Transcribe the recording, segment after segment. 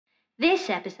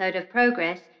This episode of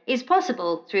Progress is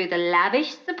possible through the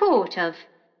lavish support of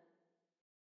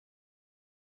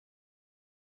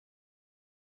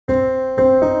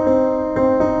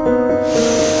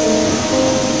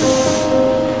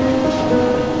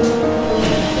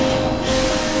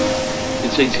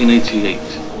It's 1888.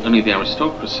 Only the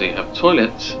aristocracy have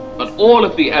toilets, but all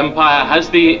of the empire has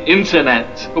the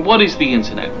internet. But what is the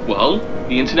internet? Well,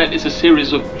 the internet is a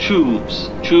series of tubes.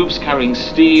 Tubes carrying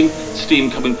steam,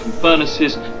 steam coming from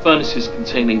furnaces, furnaces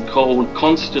containing coal,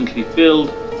 constantly filled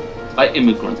by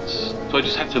immigrants. So I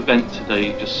just had to vent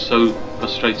today, just so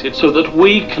frustrated, so that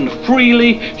we can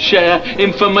freely share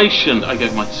information. I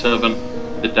gave my servant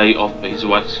the day off for his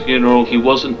wife's funeral. He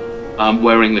wasn't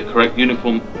wearing the correct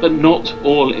uniform, but not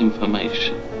all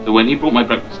information. So when he brought my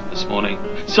breakfast this morning,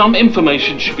 some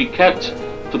information should be kept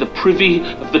for the privy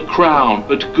of the crown,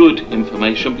 but good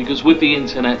information, because with the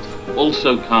internet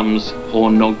also comes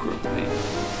pornography.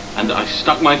 And I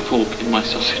stuck my fork in my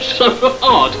sausage so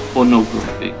hard,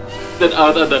 pornography, that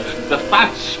the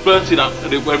fat spurted up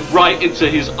and it went right into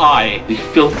his eye. The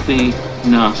filthy,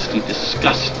 nasty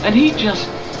disgust. And he just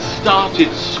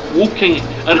started squawking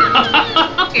and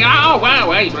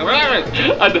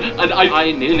and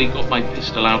I nearly got my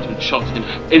pistol out and shot him.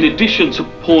 In addition to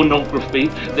pornography,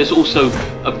 there's also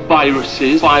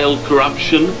viruses, file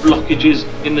corruption, blockages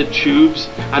in the tubes,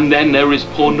 and then there is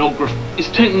pornography. Is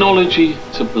technology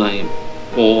to blame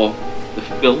for the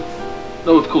filth?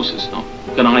 No, of course it's not.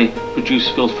 Can I produce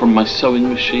filth from my sewing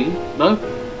machine? No,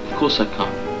 of course I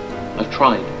can't. I've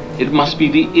tried. It must be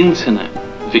the internet.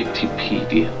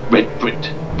 Wikipedia, Redbrit,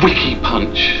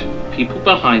 Wikipunch. People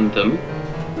behind them,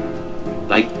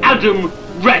 like Adam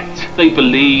Rett, they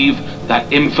believe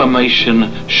that information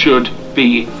should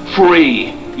be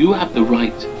free. You have the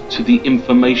right to the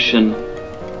information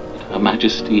that Her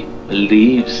Majesty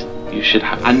believes you should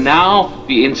have. And now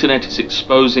the internet is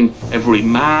exposing every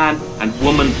man and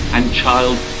woman and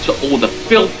child to all the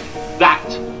filth. That,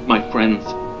 my friends,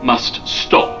 must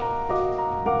stop.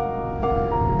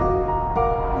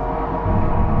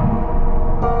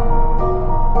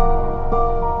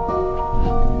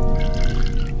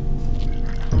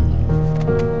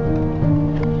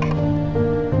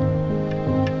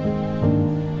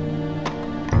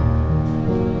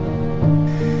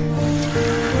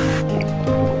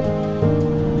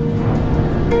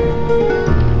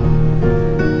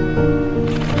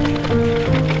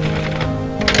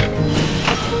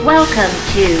 Welcome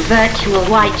to Virtual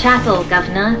Whitechapel,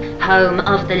 Governor, home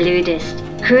of the lewdest,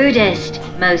 crudest,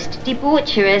 most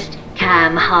debaucherous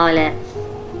cam harlots.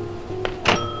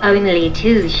 Only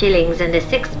 2 shillings and a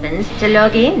sixpence to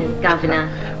log in, Governor.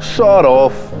 Sort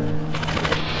of.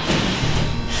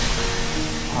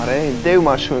 Oh, they didn't do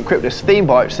much to encrypt the steam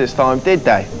pipes this time, did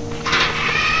they?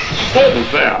 Hold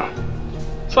there.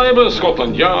 Cyber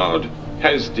Scotland Yard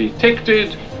has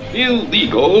detected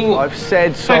illegal I've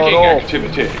said sort hacking of.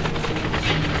 activity.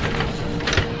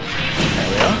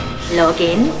 Log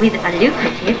in with a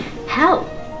lucrative help.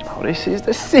 Oh, this is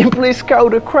the simplest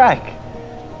code to crack.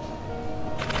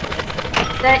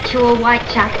 Virtual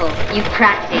Whitechapel, you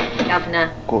cracked it,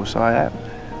 Governor. Of course I am.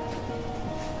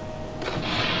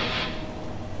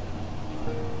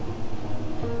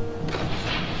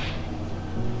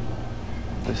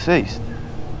 Deceased.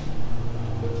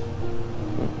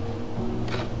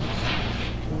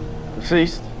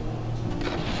 Deceased.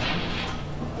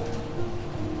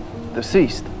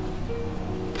 Deceased.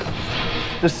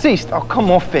 Deceased? Oh, come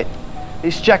off it.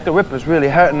 This Jack the Ripper's really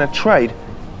hurting the trade.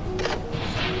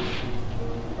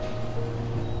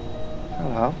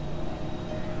 Hello.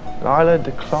 Lila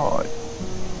DeClyde.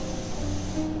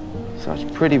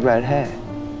 Such pretty red hair.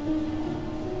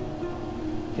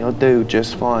 You'll do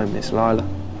just fine, Miss Lila.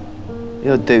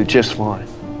 You'll do just fine.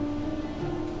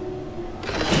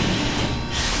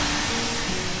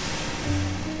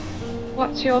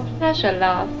 What's your pleasure,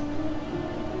 love?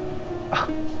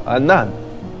 None.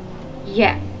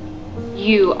 Yes.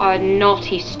 You are a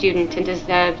naughty student and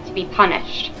deserve to be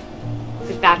punished.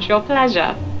 Is that your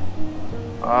pleasure?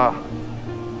 Not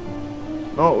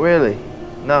really.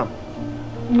 No.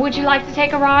 Would you like to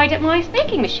take a ride at my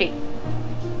snaking machine?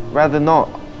 Rather not.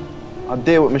 I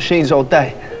deal with machines all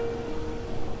day.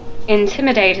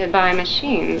 Intimidated by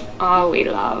machines, are we,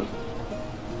 love?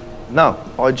 No,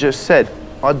 I just said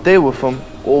I deal with them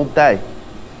all day.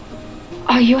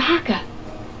 Are you a hacker?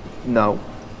 No.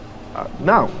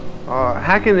 No.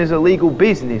 Hacking is a legal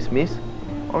business, miss.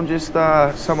 I'm just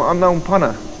some unknown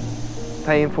punter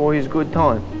paying for his good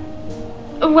time.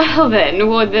 Well then,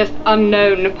 would this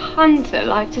unknown punter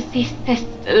like to see Sister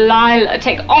Lila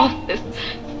take off this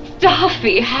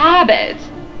stuffy habit?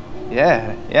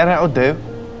 Yeah, that'll do.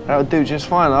 That'll do just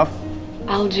fine, love.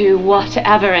 I'll do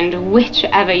whatever and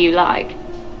whichever you like.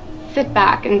 Sit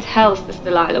back and tell Sis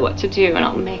Delilah what to do and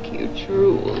I'll make you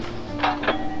drool.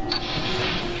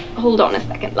 Hold on a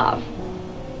second, love.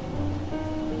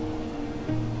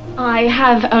 I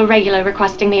have a regular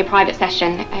requesting me a private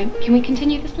session. Can we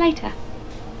continue this later?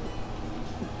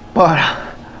 But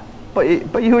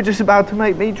you were just about to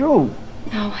make me drool.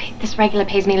 Oh, this regular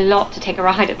pays me a lot to take a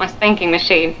ride at my spanking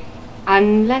machine.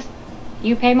 Unless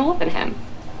you pay more than him.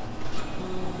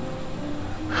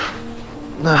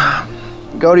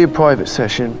 Go to your private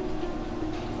session.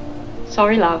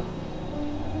 Sorry, love.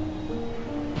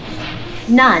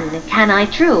 None, can I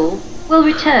drool? Will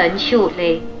return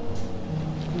shortly.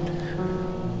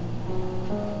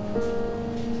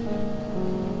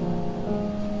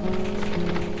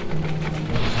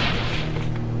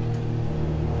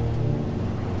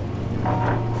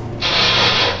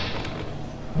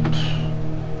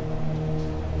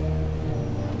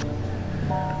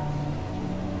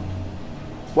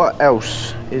 What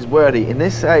else is worthy in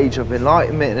this age of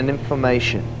enlightenment and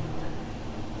information?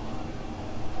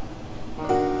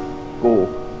 Go.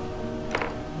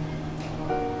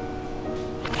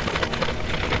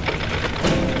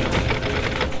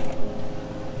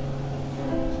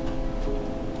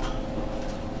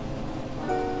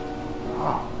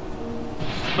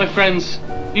 My friends,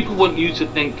 people want you to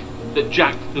think that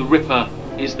Jack the Ripper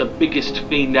is the biggest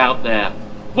fiend out there.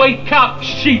 Wake up,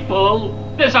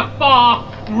 sheeple! There's a far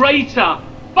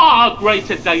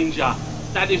greater danger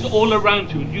that is all around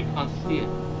you and you can't see it.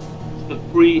 It's the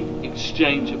free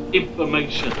exchange of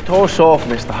information. Toss off,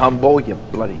 Mr. Humble, you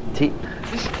bloody tit.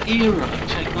 This era of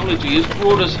technology has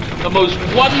brought us the most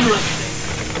wondrous things.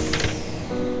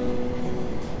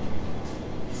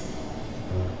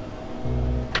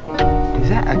 Is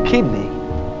that a kidney?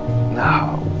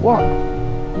 No, what?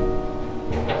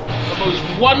 The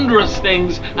most wondrous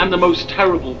things and the most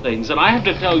terrible things. And I have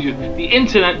to tell you, the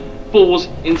internet falls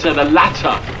into the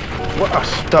latter. What a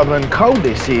stubborn cold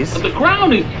this is. And the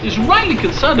Crown is rightly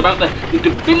concerned about the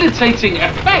debilitating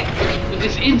effect that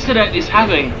this internet is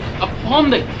having upon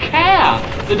the care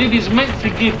that it is meant to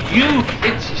give you,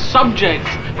 its subjects.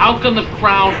 How can the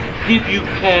Crown give you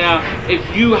care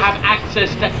if you have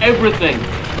access to everything?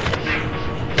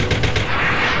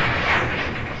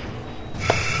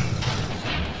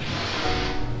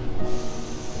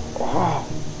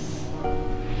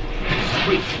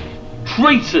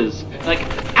 Traitors like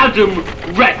Adam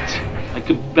Rhett. I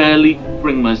could barely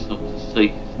bring myself to say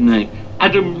his name.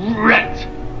 Adam Rhett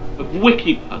of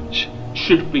WikiPunch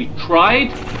should be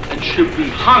tried and should be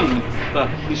hung for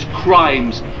his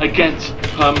crimes against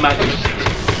Her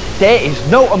Majesty. There is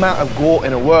no amount of gore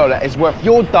in the world that is worth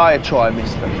your diatribe,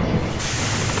 mister.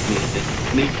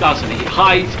 And he doesn't. He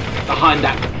hides behind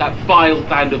that vile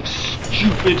band of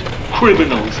stupid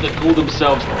criminals that call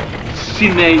themselves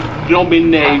sine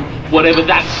nomine, whatever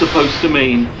that's supposed to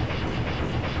mean.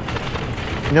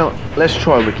 You know, let's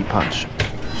try WikiPunch.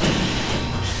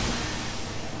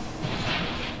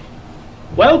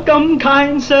 Welcome,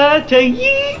 kind sir, to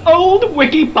ye old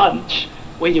WikiPunch,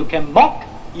 where you can mock,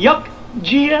 yuck,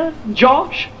 jeer,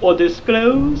 josh, or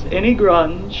disclose any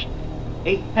grunge.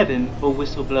 A heaven for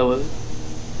whistleblowers,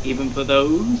 even for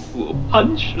those who will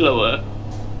punch lower.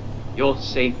 You're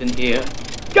safe in here.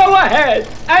 Go ahead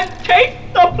and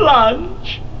take the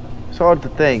plunge! It's hard to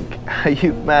think how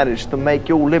you've managed to make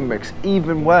your limericks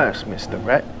even worse, Mr.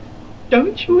 Rhett.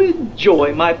 Don't you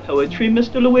enjoy my poetry,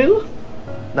 Mr. Llewellyn?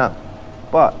 No,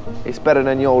 but it's better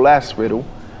than your last riddle.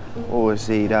 Or is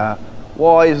it,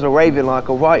 why is the raven like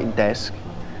a writing desk?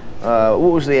 What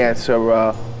was the answer?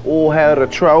 All hail the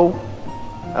troll?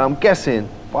 I'm guessing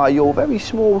by your very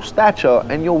small stature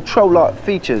and your troll-like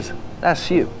features, that's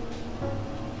you.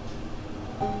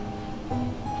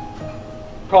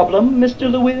 Problem,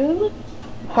 Mr. Llewellyn?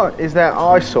 What is that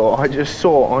eyesore I just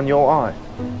saw on your eye?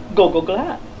 Goggle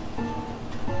glass.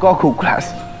 Goggle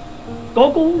glass.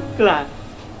 Goggle glass.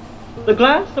 The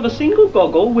glass of a single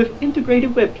goggle with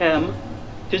integrated webcam.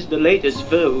 'Tis the latest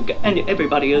vogue, and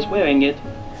everybody is wearing it.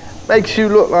 Makes you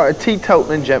look like a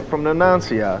teetotaling gent from the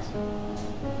Nancy house.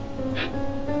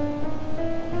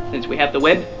 Since we have the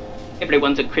web,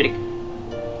 everyone's a critic.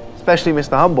 Especially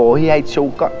Mr. Humble, he hates your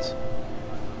guts.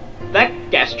 That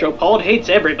gastropod hates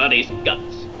everybody's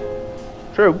guts.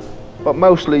 True, but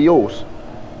mostly yours.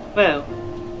 Well,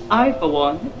 I, for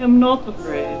one, am not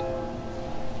afraid.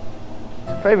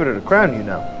 Favorite of the crown, you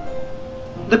know.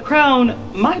 The crown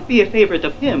might be a favorite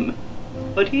of him,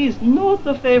 but he's not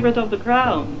a favorite of the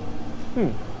crown.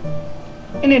 In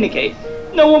any case,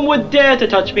 no one would dare to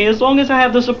touch me as long as I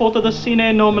have the support of the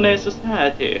Sine Nomine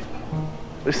Society.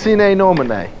 The Sine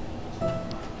Nomine.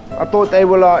 I thought they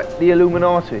were like the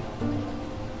Illuminati.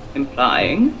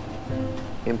 Implying?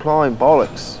 Implying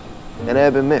bollocks. An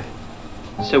urban myth.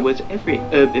 So was every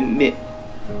urban myth.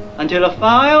 Until a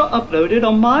file uploaded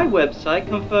on my website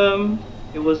confirmed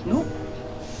it was not.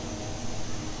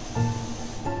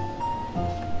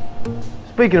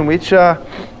 Speaking of which,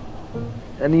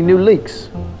 any new leaks?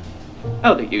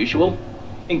 Oh, the usual.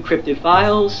 Encrypted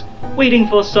files, waiting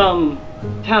for some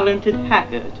talented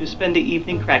hacker to spend the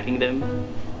evening cracking them.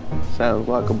 Sounds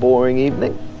like a boring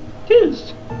evening.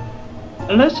 Tis.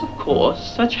 Unless, of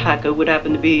course, such hacker would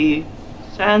happen to be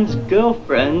Sans'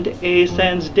 girlfriend, a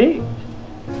Sans' date.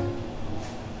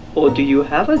 Or do you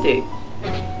have a date?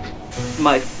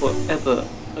 My forever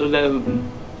alone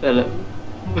fellow.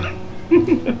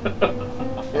 You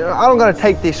know, I'm gonna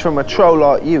take this from a troll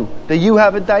like you. Do you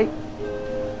have a date?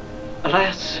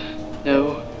 Alas,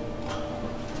 no.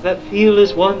 That feel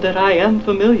is one that I am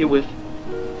familiar with.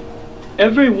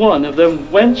 Every one of them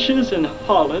wenches and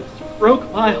harlots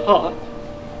broke my heart.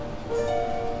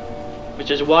 Which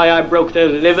is why I broke their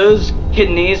livers,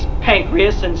 kidneys,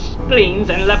 pancreas, and spleens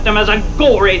and left them as a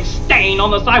gory stain on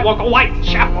the sidewalk of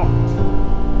Whitechapel.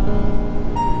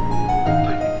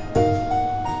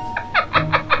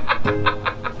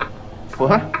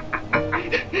 What?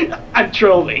 I'm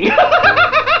trolling.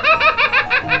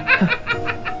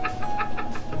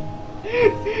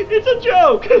 It's a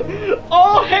joke.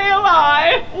 All hail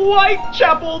I,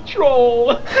 Whitechapel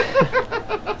troll.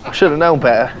 I should have known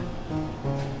better.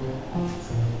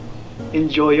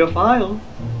 Enjoy your file.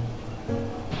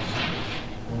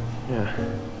 Yeah.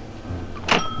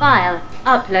 File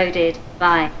uploaded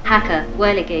by hacker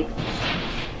Whirligigs.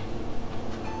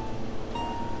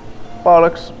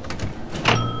 Bollocks.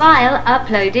 File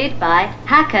uploaded by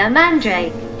hacker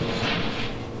Mandrake.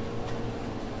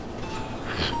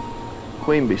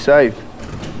 Queen be saved.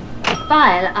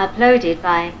 File uploaded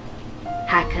by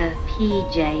hacker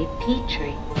PJ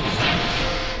Petrie.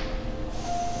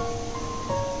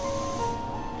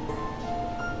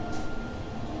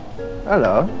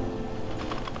 Hello.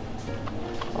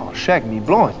 Oh, shag me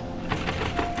blind.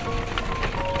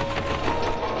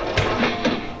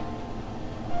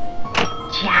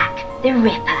 Jack the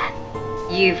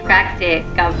Ripper. You've cracked it,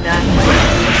 Governor.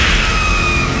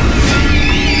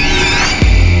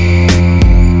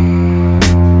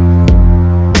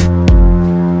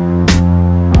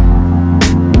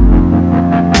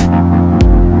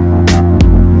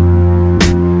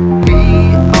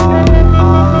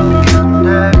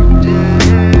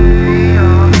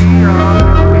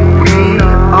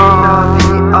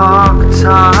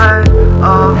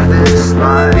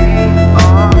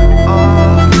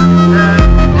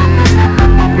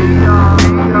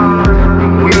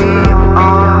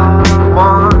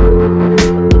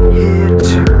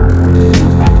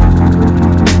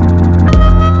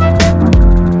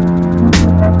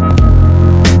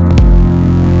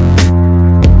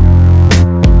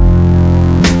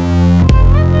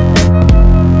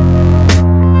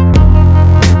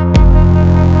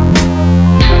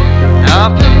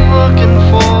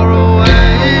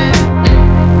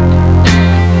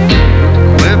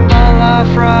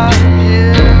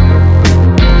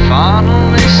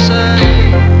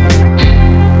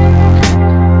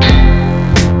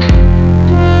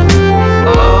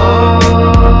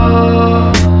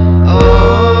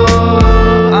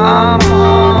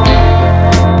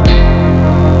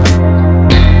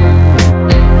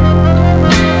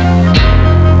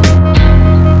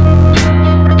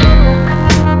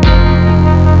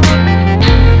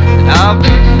 I've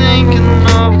been thinking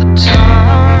of the time